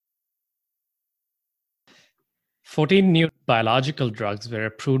14 new biological drugs were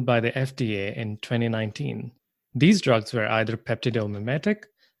approved by the FDA in 2019. These drugs were either peptidomimetic,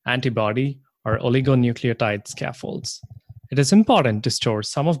 antibody, or oligonucleotide scaffolds. It is important to store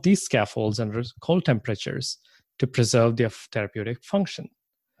some of these scaffolds under cold temperatures to preserve their therapeutic function.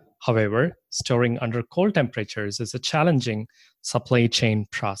 However, storing under cold temperatures is a challenging supply chain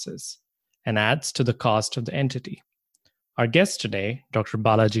process and adds to the cost of the entity. Our guest today, Dr.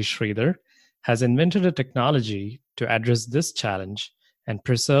 Balaji Sridhar, has invented a technology to address this challenge and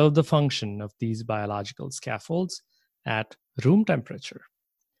preserve the function of these biological scaffolds at room temperature.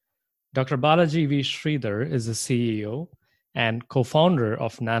 Dr. Balaji V. Sridhar is the CEO and co-founder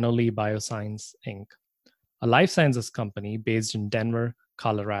of Nanoly Bioscience, Inc., a life sciences company based in Denver,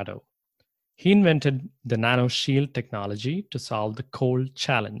 Colorado. He invented the NanoShield technology to solve the cold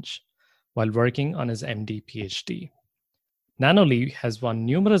challenge while working on his MD PhD. Nanoly has won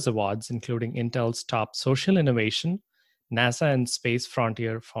numerous awards, including Intel's Top Social Innovation, NASA and Space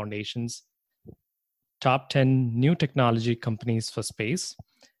Frontier Foundation's Top 10 New Technology Companies for Space,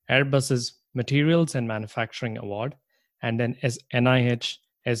 Airbus's Materials and Manufacturing Award, and an NIH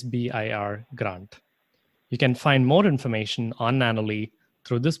SBIR grant. You can find more information on Nanoly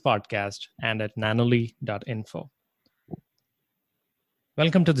through this podcast and at nanoly.info.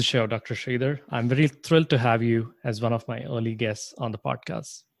 Welcome to the show, Dr. Sridhar. I'm very thrilled to have you as one of my early guests on the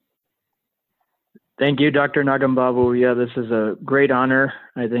podcast. Thank you, Dr. Nagambabu. Yeah, this is a great honor.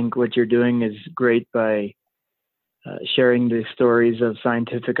 I think what you're doing is great by sharing the stories of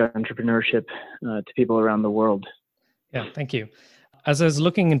scientific entrepreneurship to people around the world. Yeah, thank you. As I was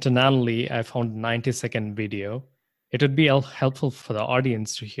looking into Nanoly, I found a 90-second video. It would be helpful for the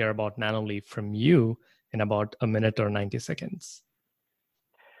audience to hear about Nanoly from you in about a minute or 90 seconds.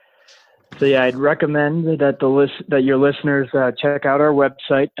 So yeah, I'd recommend that your listeners check out our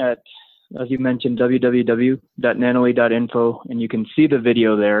website at, as you mentioned, www.nanoly.info, and you can see the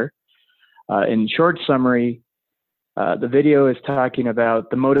video there. In short summary, the video is talking about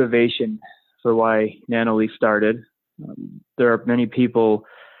the motivation for why Nanoly started. There are many people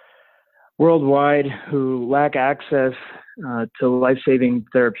worldwide who lack access to life-saving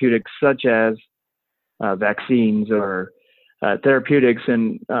therapeutics such as vaccines or therapeutics,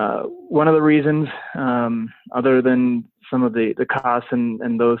 and one of the reasons, other than some of the costs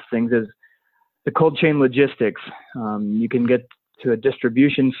and those things, is the cold chain logistics. You can get to a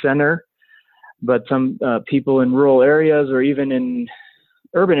distribution center, but some people in rural areas or even in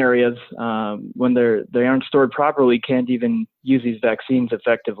urban areas, when they aren't stored properly, can't even use these vaccines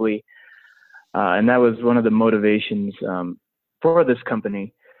effectively. And that was one of the motivations for this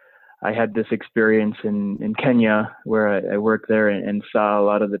company. I had this experience in Kenya where I worked there and saw a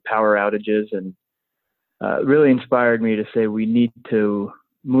lot of the power outages, and really inspired me to say we need to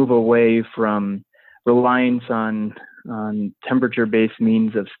move away from reliance on temperature-based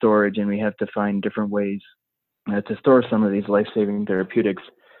means of storage, and we have to find different ways to store some of these life-saving therapeutics,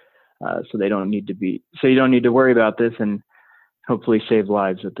 so you don't need to worry about this, and hopefully save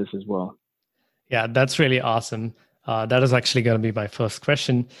lives with this as well. Yeah, that's really awesome. That is actually going to be my first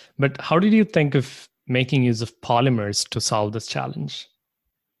question. But how did you think of making use of polymers to solve this challenge?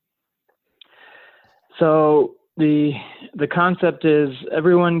 So the concept is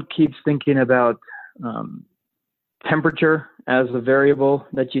everyone keeps thinking about temperature as a variable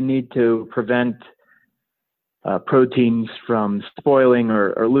that you need to prevent proteins from spoiling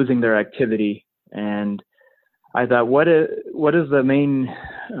or losing their activity. And I thought, what is the main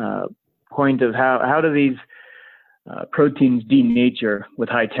point of how do these proteins denature with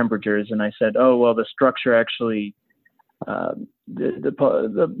high temperatures? And I said, oh, well, the structure actually,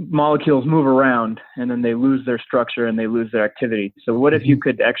 the molecules move around and then they lose their structure and they lose their activity. So what if you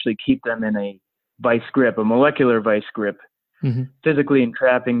could actually keep them in a vice grip, a molecular vice grip, physically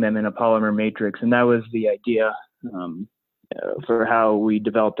entrapping them in a polymer matrix? And that was the idea for how we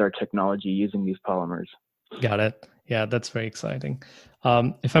developed our technology using these polymers. Got it. Yeah, that's very exciting.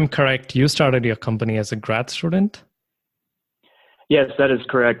 If I'm correct, you started your company as a grad student? Yes, that is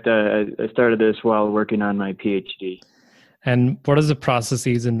correct. I started this while working on my PhD. And what is the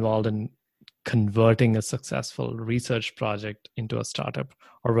processes involved in converting a successful research project into a startup?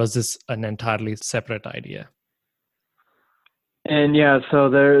 Or was this an entirely separate idea? And yeah, so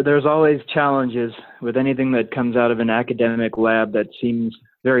there's always challenges with anything that comes out of an academic lab that seems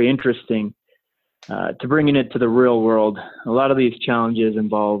very interesting. To bringing it to the real world, a lot of these challenges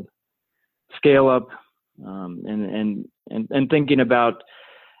involve scale up and thinking about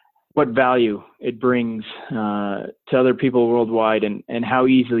what value it brings to other people worldwide and how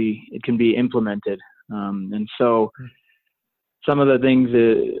easily it can be implemented. And so some of the things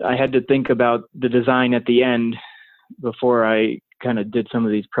I had to think about the design at the end before I kind of did some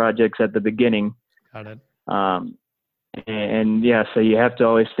of these projects at the beginning. Got it. And yeah, so you have to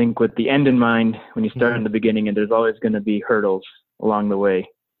always think with the end in mind when you start in the beginning, and there's always going to be hurdles along the way.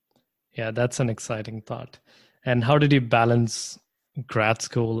 Yeah, that's an exciting thought. And how did you balance grad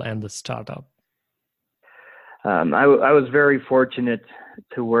school and the startup? I was very fortunate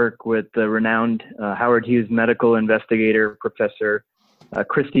to work with the renowned Howard Hughes medical investigator, Professor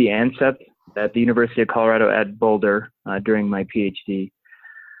Christy Anseth at the University of Colorado at Boulder during my PhD.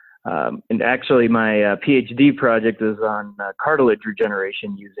 And actually, my PhD project is on cartilage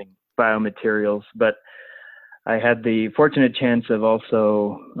regeneration using biomaterials. But I had the fortunate chance of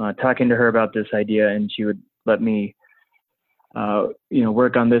also talking to her about this idea, and she would let me,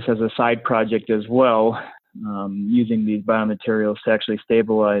 work on this as a side project as well, using these biomaterials to actually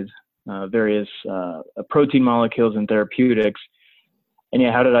stabilize various protein molecules and therapeutics. And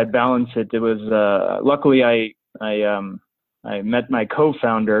yeah, how did I balance it? It was luckily I met my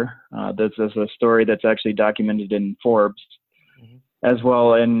co-founder. This is a story that's actually documented in Forbes, as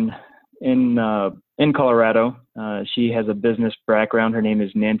well in Colorado. She has a business background. Her name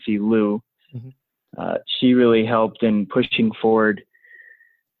is Nancy Liu. She really helped in pushing forward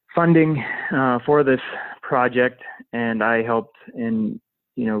funding for this project, and I helped in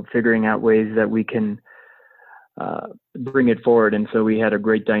figuring out ways that we can bring it forward. And so we had a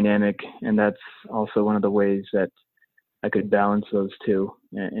great dynamic, and that's also one of the ways that I could balance those two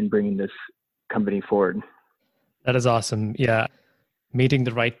in bringing this company forward. That is awesome. Yeah. Meeting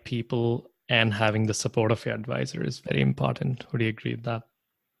the right people and having the support of your advisor is very important. Would you agree with that?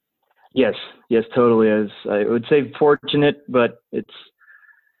 Yes, totally. As I would say fortunate, but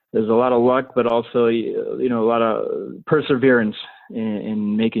there's a lot of luck, but also, a lot of perseverance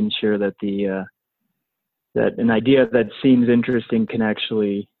in making sure that that an idea that seems interesting can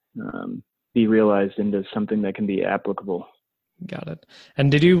actually be realized into something that can be applicable. Got it. And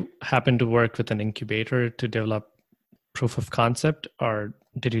did you happen to work with an incubator to develop proof of concept, or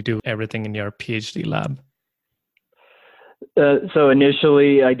did you do everything in your PhD lab? So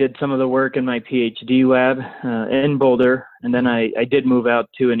initially, I did some of the work in my PhD lab in Boulder, and then I did move out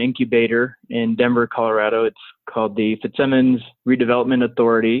to an incubator in Denver, Colorado. It's called the Fitzsimmons Redevelopment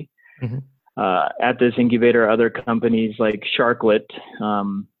Authority. At this incubator, other companies like Sharklet,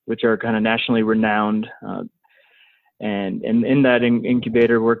 which are kind of nationally renowned, and in that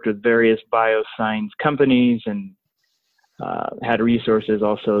incubator worked with various bioscience companies and had resources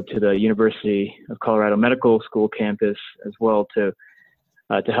also to the University of Colorado Medical School campus as well to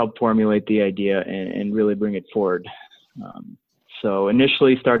help formulate the idea and really bring it forward. So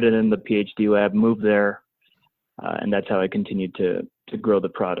initially started in the PhD lab, moved there, and that's how I continued to grow the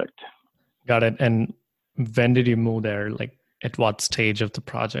product. Got it. And when did you move there? Like at what stage of the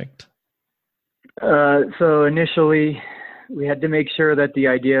project? So initially we had to make sure that the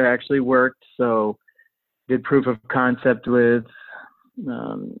idea actually worked. So did proof of concept with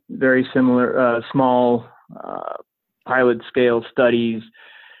very similar small pilot scale studies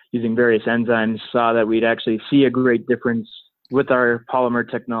using various enzymes, saw that we'd actually see a great difference with our polymer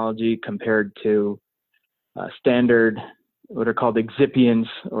technology compared to standard, what are called excipients,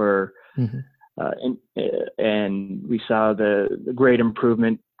 or and we saw the great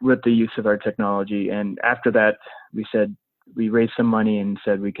improvement with the use of our technology. And after that, we raised some money and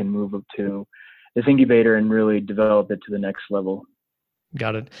said we can move up to this incubator and really develop it to the next level.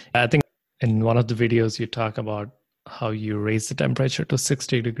 Got it. I think in one of the videos you talk about how you raised the temperature to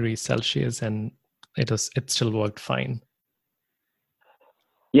 60 degrees Celsius and it still worked fine.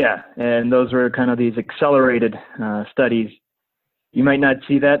 Yeah, and those were kind of these accelerated studies. You might not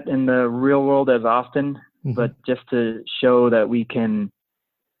see that in the real world as often, but just to show that we can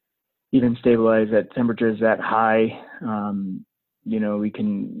even stabilize at temperatures that high,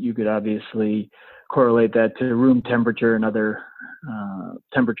 you could obviously correlate that to room temperature and other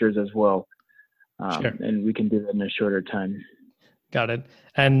temperatures as well. Sure. And we can do that in a shorter time. Got it.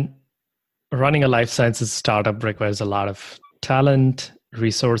 And running a life sciences startup requires a lot of talent,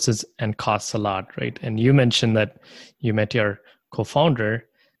 resources, and costs a lot, right? And you mentioned that you met your co-founder.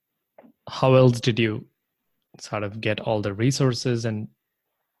 How else did you sort of get all the resources and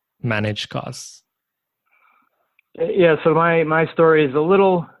manage costs? Yeah, so my story is a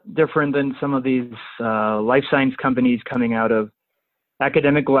little different than some of these life science companies coming out of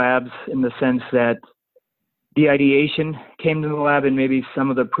academic labs, in the sense that the ideation came to the lab and maybe some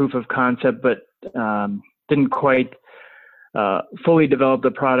of the proof of concept, but didn't quite fully develop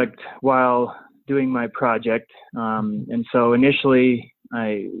the product while doing my project. And so initially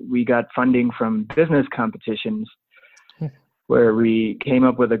we got funding from business competitions where we came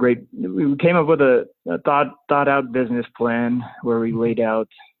up with a thought out business plan where we laid out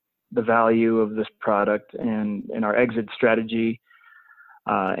the value of this product and our exit strategy.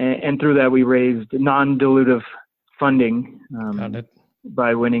 And through that, we raised non-dilutive funding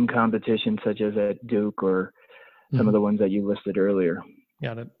by winning competitions such as at Duke or some of the ones that you listed earlier.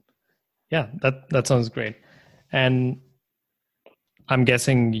 Got it. Yeah, that sounds great. And I'm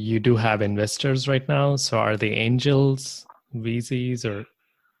guessing you do have investors right now. So are they angels, VCs, or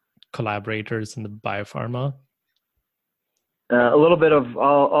collaborators in the biopharma? A little bit of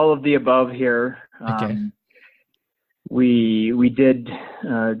all of the above here. Okay. We did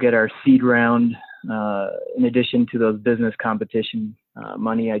get our seed round in addition to those business competition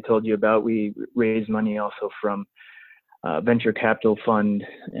money I told you about. We raised money also from venture capital fund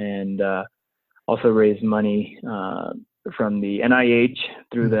and also raised money from the NIH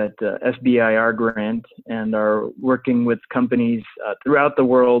through that SBIR grant, and are working with companies throughout the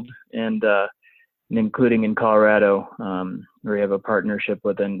world and including in Colorado, where we have a partnership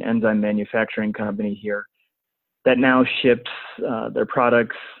with an enzyme manufacturing company here that now ships their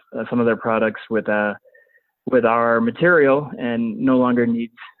products, some of their products with our material, and no longer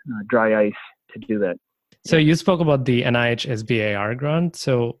needs dry ice to do that. So you spoke about the NIH SBIR grant.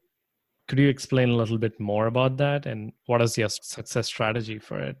 So could you explain a little bit more about that, and what is your success strategy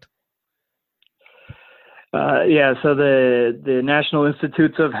for it? So the National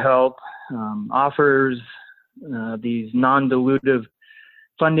Institutes of Health offers these non-dilutive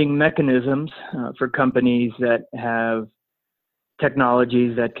funding mechanisms for companies that have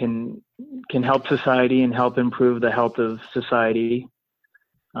technologies that can help society and help improve the health of society.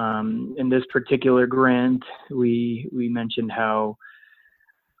 In this particular grant, we mentioned how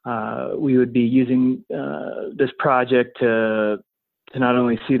we would be using this project to not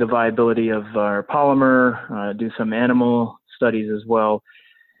only see the viability of our polymer, do some animal studies as well,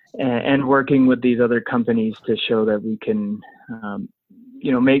 and working with these other companies to show that we can,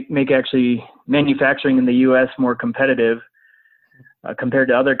 make actually manufacturing in the U.S. more competitive compared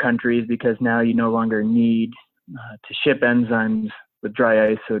to other countries, because now you no longer need to ship enzymes with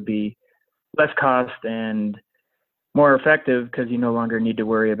dry ice. So it'd be less cost and more effective because you no longer need to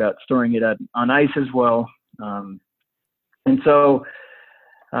worry about storing it on ice as well. And so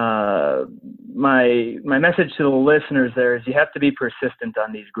my message to the listeners there is you have to be persistent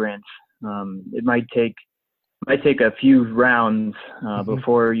on these grants. It might take a few rounds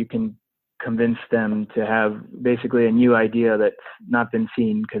before you can convince them to have basically a new idea that's not been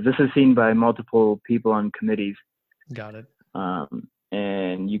seen, because this is seen by multiple people on committees. Got it.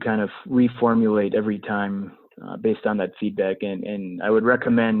 And you kind of reformulate every time based on that feedback. And I would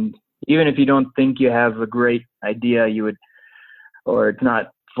recommend, even if you don't think you have a great idea, or it's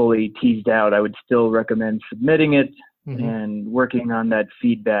not fully teased out, I would still recommend submitting it and working on that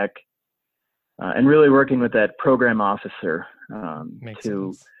feedback and really working with that program officer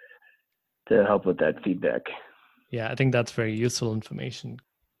to help with that feedback. Yeah, I think that's very useful information.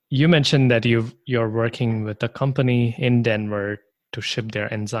 You mentioned that you're working with a company in Denver to ship their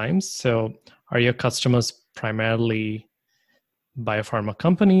enzymes. So are your customers primarily biopharma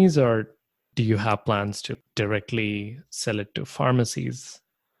companies, or do you have plans to directly sell it to pharmacies?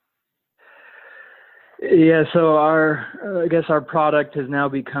 Yeah, so our product has now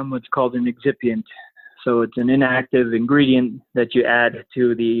become what's called an excipient. So it's an inactive ingredient that you add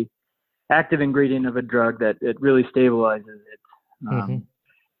to the active ingredient of a drug that it really stabilizes it.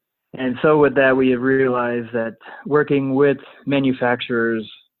 And so with that, we have realized that working with manufacturers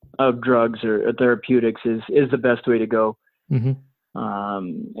of drugs or therapeutics is the best way to go.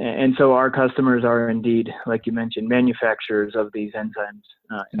 And so our customers are indeed, like you mentioned, manufacturers of these enzymes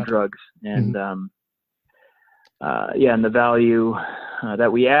and drugs. And and the value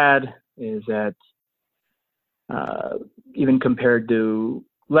that we add is that even compared to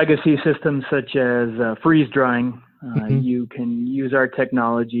legacy systems such as freeze drying, you can use our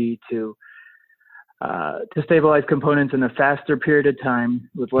technology to stabilize components in a faster period of time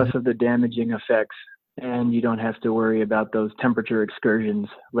with less of the damaging effects, and you don't have to worry about those temperature excursions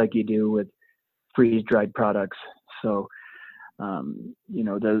like you do with freeze-dried products. So,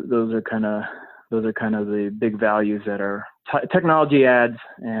 those are kind of the big values that our technology adds,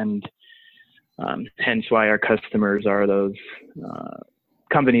 and hence why our customers are those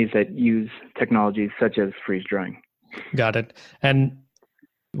companies that use technologies such as freeze drying. Got it. And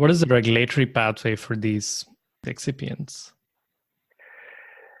what is the regulatory pathway for these excipients?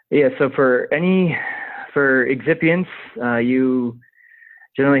 Yeah, so for excipients, you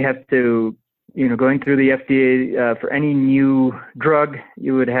generally have to, going through the FDA for any new drug,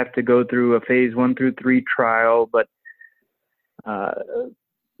 you would have to go through a phase 1 through 3 trial. But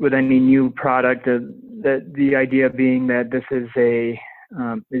with any new product, that the idea being that this is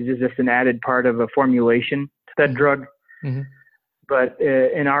just an added part of a formulation to that drug. Mm-hmm. But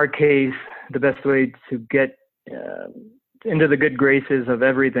in our case, the best way to get into the good graces of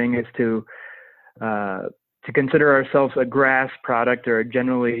everything is to consider ourselves a GRAS product, or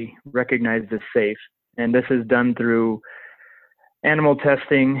generally recognized as safe. And this is done through animal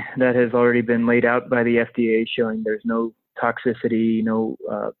testing that has already been laid out by the FDA, showing there's no toxicity,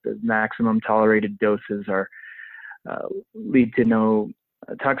 the maximum tolerated doses lead to no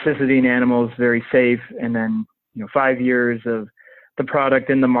toxicity in animals, very safe. And then 5 years of the product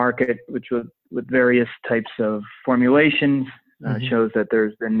in the market, which with various types of formulations, shows that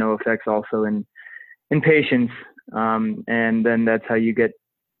there's been no effects also in patients. And then that's how you get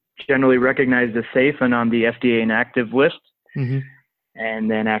generally recognized as safe and on the FDA inactive list. Mm-hmm. And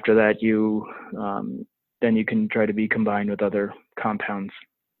then after that, you can try to be combined with other compounds.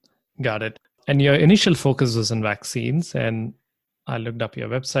 Got it. And your initial focus was on vaccines, and I looked up your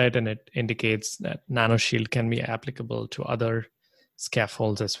website, and it indicates that NanoShield can be applicable to other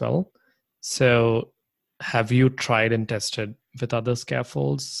scaffolds as well. So have you tried and tested with other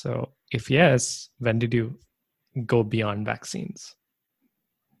scaffolds? So if yes, when did you go beyond vaccines?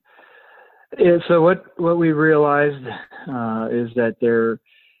 Yeah, so what we realized is that there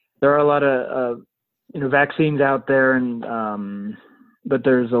are a lot of vaccines out there, and but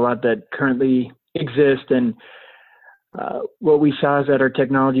there's a lot that currently exist, and what we saw is that our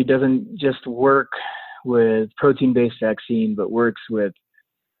technology doesn't just work with protein-based vaccine, but works with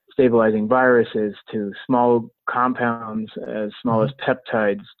stabilizing viruses to small compounds as small as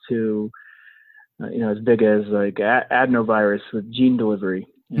peptides to as big as like adenovirus with gene delivery.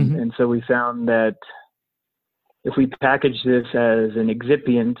 And so we found that if we package this as an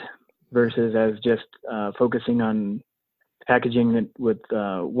excipient versus as just focusing on packaging it with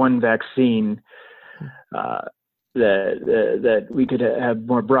one vaccine, that we could have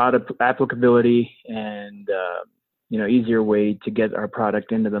more broad applicability and easier way to get our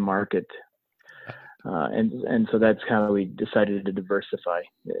product into the market. And so that's how we decided to diversify,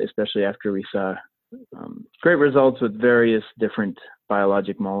 especially after we saw great results with various different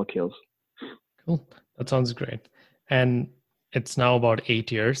biologic molecules. Cool. That sounds great. And it's now about 8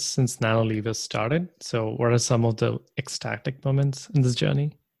 years since NanoLever started. So what are some of the ecstatic moments in this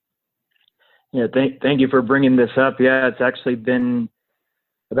journey? Yeah, thank you for bringing this up. Yeah, it's actually been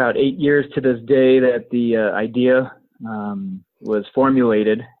about 8 years to this day that the idea was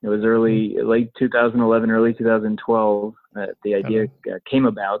formulated. It was late 2011, early 2012 that the idea came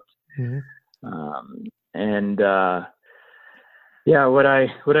about. Mm-hmm.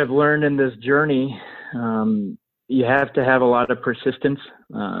 What I've learned in this journey, you have to have a lot of persistence.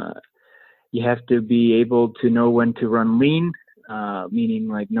 You have to be able to know when to run lean, meaning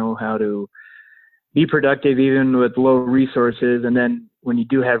like know how to be productive even with low resources. And then when you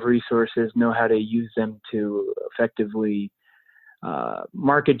do have resources, know how to use them to effectively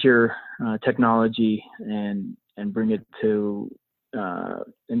market your technology and bring it to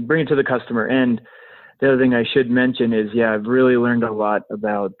the customer. And the other thing I should mention is, I've really learned a lot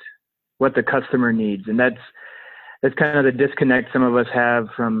about what the customer needs, and that's kind of the disconnect some of us have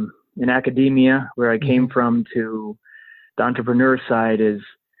from in academia, where I came from, to the entrepreneur side. Is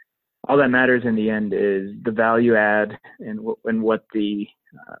all that matters in the end is the value add and what the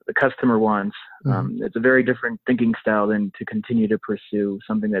customer wants. It's a very different thinking style than to continue to pursue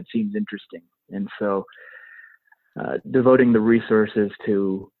something that seems interesting. And so devoting the resources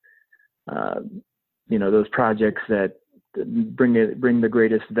to those projects that bring the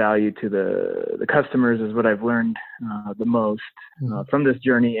greatest value to the customers is what I've learned the most from this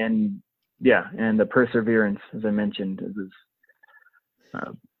journey. And the perseverance, as I mentioned, it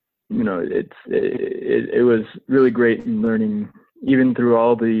was really great in learning, even through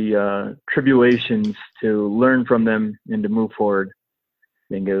all the tribulations, to learn from them and to move forward.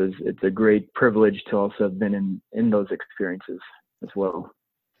 I think it's a great privilege to also have been in those experiences as well.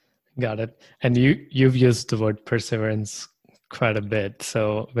 Got it. And you've used the word perseverance quite a bit.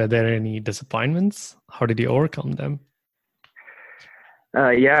 So were there any disappointments? How did you overcome them?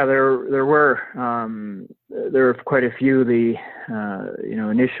 There were quite a few.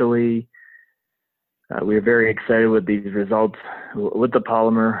 Initially, we were very excited with these results with the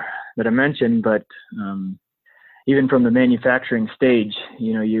polymer that I mentioned, but even from the manufacturing stage,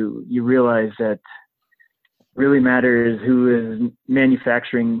 you realize that really matters who is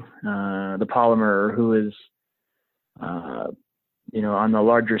manufacturing the polymer, or who is on the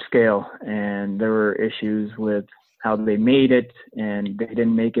larger scale. And there were issues with how they made it, and they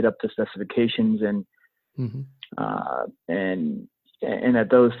didn't make it up to specifications. And And at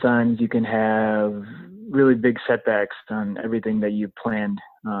those times you can have really big setbacks on everything that you planned.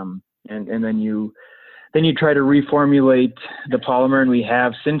 And then you try to reformulate the polymer, and we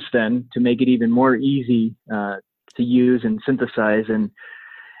have since then, to make it even more easy to use and synthesize. And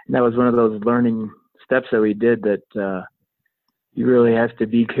that was one of those learning steps that we did, that you really have to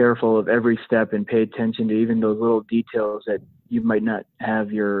be careful of every step and pay attention to even those little details that you might not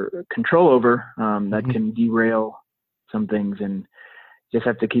have your control over, that can derail some things. And just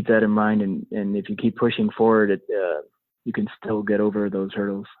have to keep that in mind. And if you keep pushing forward, you can still get over those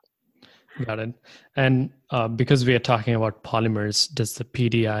hurdles. Got it. And because we are talking about polymers, does the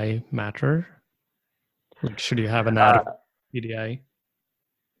PDI matter? Like, should you have an adequate PDI?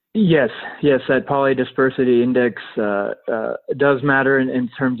 Yes, that polydispersity index does matter in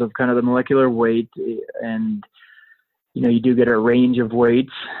terms of kind of the molecular weight, and you do get a range of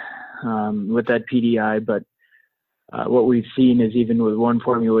weights with that PDI. But what we've seen is, even with one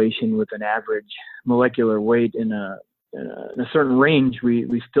formulation with an average molecular weight in a certain range,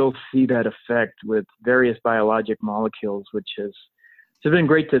 we still see that effect with various biologic molecules, which has been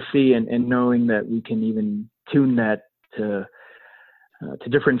great to see, and knowing that we can even tune that to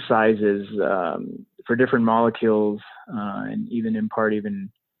different sizes for different molecules, and even impart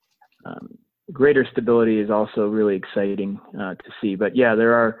greater stability is also really exciting to see. But yeah,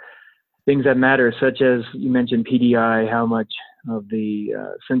 there are things that matter, such as you mentioned PDI, how much of the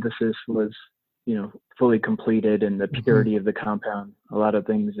synthesis was fully completed, and the purity of the compound. A lot of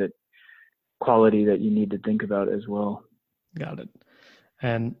things, that quality that you need to think about as well. Got it.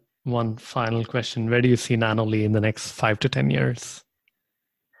 And one final question: where do you see Nanoly in the next 5 to 10 years?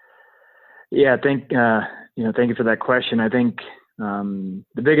 Yeah, thank you for that question. I think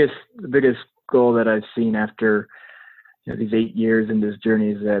the biggest goal that I've seen after these 8 years in this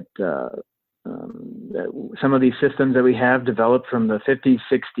journey is that some of these systems that we have developed from the 50s,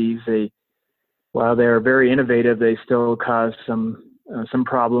 60s, while they are very innovative, they still cause some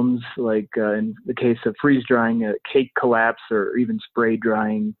problems, like in the case of freeze drying, a cake collapse, or even spray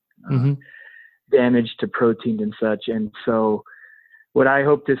drying, damage to protein and such. And so what I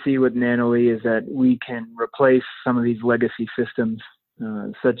hope to see with Nanoly is that we can replace some of these legacy systems,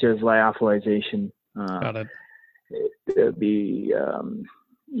 such as lyophilization. Got it. It'll be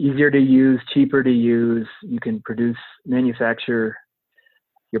easier to use, cheaper to use. You can manufacture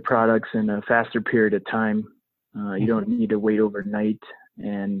your products in a faster period of time. You don't need to wait overnight,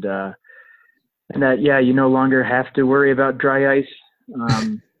 and that you no longer have to worry about dry ice.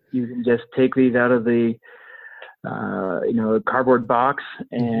 You can just take these out of the cardboard box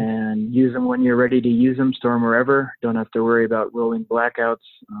and use them when you're ready to use them. Store them wherever. Don't have to worry about rolling blackouts.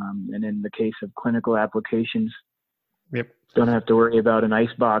 And in the case of clinical applications, don't have to worry about an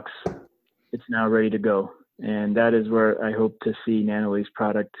ice box. It's now ready to go. And that is where I hope to see Nanoly's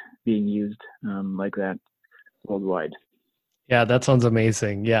product being used like that worldwide. Yeah, that sounds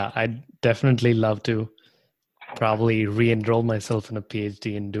amazing. Yeah, I'd definitely love to probably re-enroll myself in a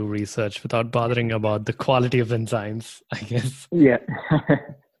PhD and do research without bothering about the quality of enzymes, I guess. Yeah.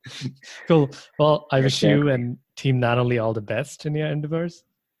 Cool. Well, I wish you and Team Nanoly all the best in your endeavors.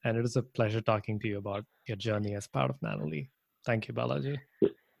 And it is a pleasure talking to you about your journey as part of Nanoly. Thank you, Balaji.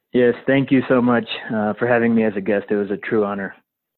 Yes, thank you so much for having me as a guest. It was a true honor.